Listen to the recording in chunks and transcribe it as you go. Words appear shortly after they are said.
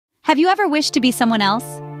Have you ever wished to be someone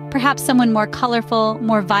else? Perhaps someone more colorful,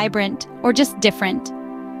 more vibrant, or just different?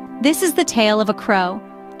 This is the tale of a crow,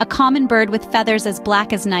 a common bird with feathers as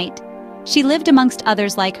black as night. She lived amongst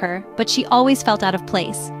others like her, but she always felt out of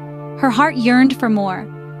place. Her heart yearned for more,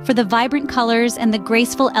 for the vibrant colors and the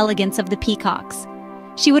graceful elegance of the peacocks.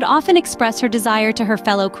 She would often express her desire to her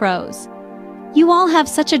fellow crows. "You all have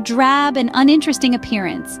such a drab and uninteresting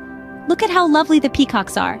appearance. Look at how lovely the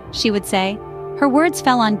peacocks are," she would say. Her words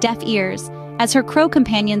fell on deaf ears, as her crow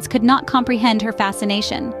companions could not comprehend her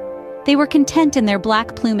fascination. They were content in their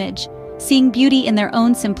black plumage, seeing beauty in their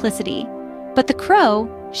own simplicity. But the crow,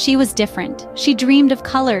 she was different. She dreamed of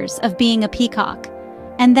colors, of being a peacock.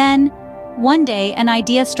 And then, one day, an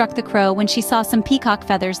idea struck the crow when she saw some peacock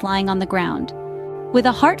feathers lying on the ground. With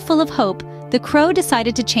a heart full of hope, the crow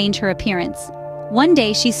decided to change her appearance. One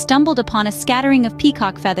day she stumbled upon a scattering of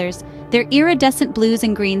peacock feathers, their iridescent blues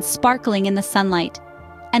and greens sparkling in the sunlight.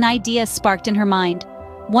 An idea sparked in her mind.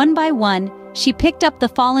 One by one, she picked up the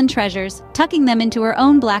fallen treasures, tucking them into her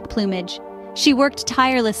own black plumage. She worked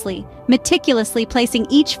tirelessly, meticulously placing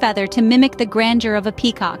each feather to mimic the grandeur of a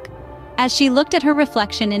peacock. As she looked at her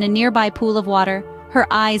reflection in a nearby pool of water, her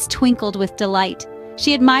eyes twinkled with delight.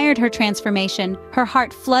 She admired her transformation, her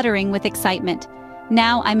heart fluttering with excitement.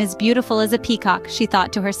 "Now I'm as beautiful as a peacock," she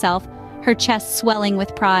thought to herself, her chest swelling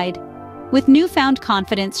with pride. With newfound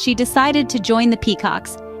confidence, she decided to join the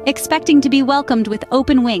peacocks, expecting to be welcomed with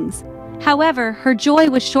open wings. However, her joy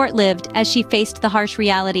was short-lived as she faced the harsh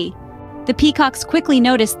reality. The peacocks quickly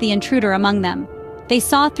noticed the intruder among them. They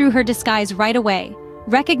saw through her disguise right away,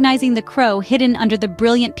 recognizing the crow hidden under the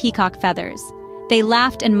brilliant peacock feathers. They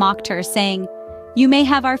laughed and mocked her, saying, "You may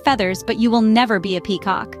have our feathers, but you will never be a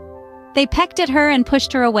peacock." They pecked at her and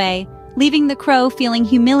pushed her away, leaving the crow feeling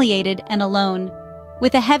humiliated and alone.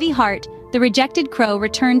 With a heavy heart, the rejected crow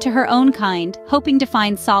returned to her own kind, hoping to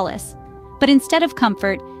find solace. But instead of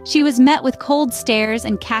comfort, she was met with cold stares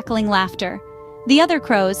and cackling laughter. The other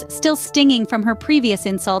crows, still stinging from her previous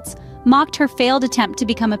insults, mocked her failed attempt to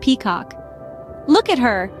become a peacock. "Look at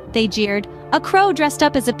her," they jeered, "a crow dressed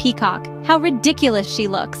up as a peacock. How ridiculous she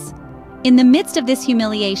looks." In the midst of this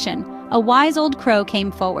humiliation, a wise old crow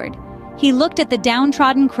came forward. He looked at the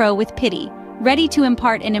downtrodden crow with pity, ready to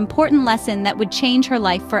impart an important lesson that would change her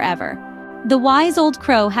life forever. The wise old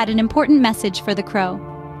crow had an important message for the crow.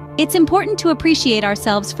 "It's important to appreciate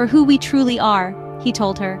ourselves for who we truly are," he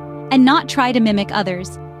told her, "and not try to mimic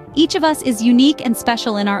others. Each of us is unique and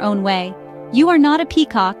special in our own way. You are not a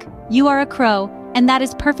peacock, you are a crow, and that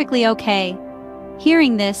is perfectly okay."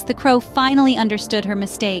 Hearing this, the crow finally understood her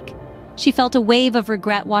mistake. She felt a wave of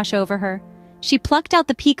regret wash over her. She plucked out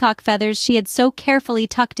the peacock feathers she had so carefully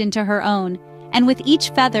tucked into her own, and with each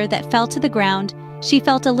feather that fell to the ground, she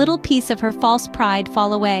felt a little piece of her false pride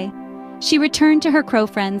fall away. She returned to her crow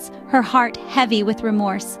friends, her heart heavy with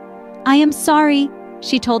remorse. "I am sorry,"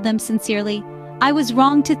 she told them sincerely. "I was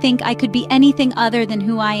wrong to think I could be anything other than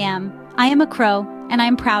who I am. I am a crow, and I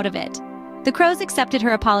am proud of it." The crows accepted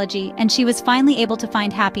her apology, and she was finally able to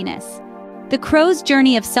find happiness. The crow's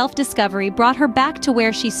journey of self-discovery brought her back to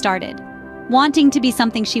where she started. Wanting to be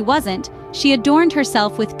something she wasn't, she adorned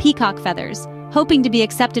herself with peacock feathers, hoping to be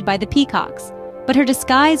accepted by the peacocks. But her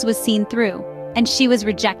disguise was seen through, and she was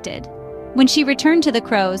rejected. When she returned to the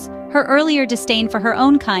crows, her earlier disdain for her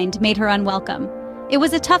own kind made her unwelcome. It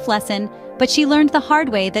was a tough lesson, but she learned the hard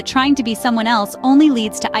way that trying to be someone else only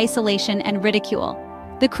leads to isolation and ridicule.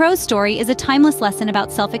 The crow's story is a timeless lesson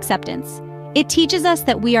about self-acceptance. It teaches us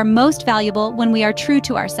that we are most valuable when we are true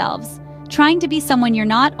to ourselves. Trying to be someone you're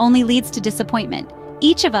not only leads to disappointment.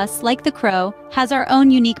 Each of us, like the crow, has our own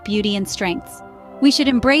unique beauty and strengths. We should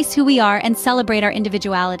embrace who we are and celebrate our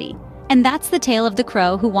individuality. And that's the tale of the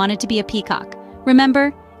crow who wanted to be a peacock.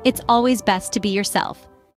 Remember, it's always best to be yourself.